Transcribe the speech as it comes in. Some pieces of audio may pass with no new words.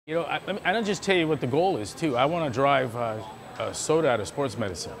You know, I'll just tell you what the goal is too. I want to drive soda out of sports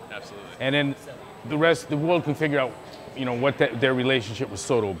medicine. Absolutely. And then the rest, the world can figure out, you know, what their relationship with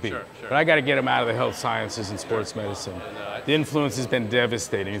soda will be. Sure. But I got to get them out of the health sciences and sports medicine. And, the influence has been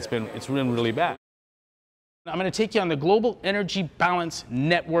devastating. It's been really bad. I'm going to take you on the Global Energy Balance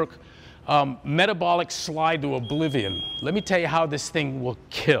Network metabolic slide to oblivion. Let me tell you how this thing will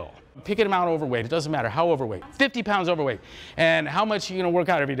kill. Pick an amount overweight. It doesn't matter how overweight. 50 pounds overweight. And how much you're going to work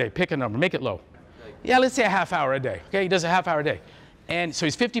out every day. Pick a number. Make it low. Yeah, let's say a half hour a day. Okay, he does a half hour a day. And so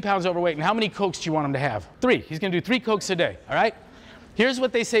he's 50 pounds overweight. And how many Cokes do you want him to have? 3. He's going to do 3 Cokes a day. All right? Here's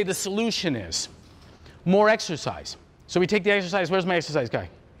what they say the solution is. More exercise. So we take the exercise. Where's my exercise guy?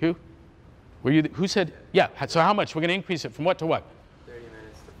 Who? Who said? Yeah. So how much? We're going to increase it from what to what? 30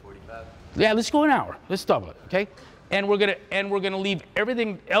 minutes to 45. Yeah, let's go an hour. Let's double it. Okay? And we're gonna leave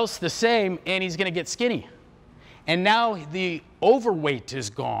everything else the same, and he's gonna get skinny. And now the overweight is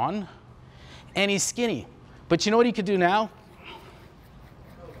gone, and he's skinny. But you know what he could do now?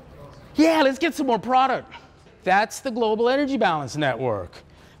 Yeah, let's get some more product. That's the Global Energy Balance Network.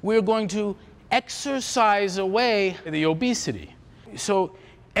 We're going to exercise away the obesity. So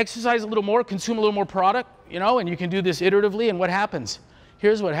exercise a little more, consume a little more product, you know, and you can do this iteratively, and what happens?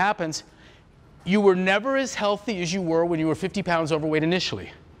 Here's what happens. You were never as healthy as you were when you were 50 pounds overweight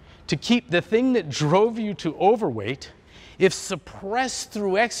initially. To keep the thing that drove you to overweight, if suppressed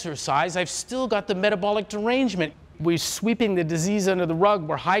through exercise, I've still got the metabolic derangement. We're sweeping the disease under the rug.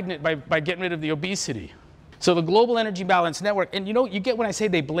 We're hiding it by getting rid of the obesity. So the Global Energy Balance Network, and you know, you get when I say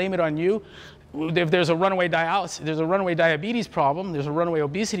they blame it on you, if there's a runaway dialysis, there's a runaway diabetes problem, there's a runaway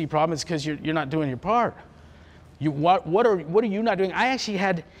obesity problem, it's because you're not doing your part. What are you not doing? I've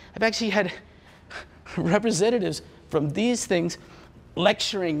actually had representatives from these things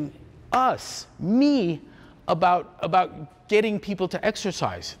lecturing me, about getting people to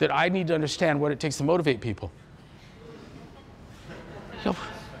exercise, that I need to understand what it takes to motivate people. You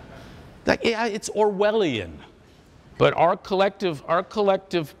know, it's Orwellian. But our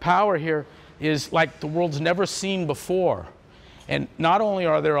collective power here is like the world's never seen before. And not only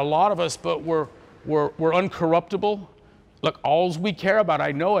are there a lot of us, but we're uncorruptible. Look, all we care about,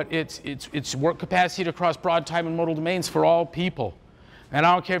 I know it, it's work capacity to cross broad time and modal domains for all people. And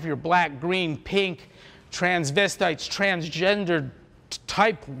I don't care if you're black, green, pink, transvestites, transgender,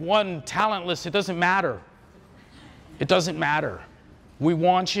 type 1, talentless, it doesn't matter. It doesn't matter. We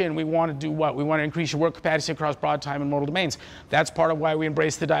want you, and we want to do what? We want to increase your work capacity across broad time and modal domains. That's part of why we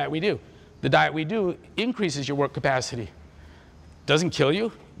embrace the diet we do. The diet we do increases your work capacity. Doesn't kill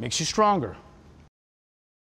you, makes you stronger.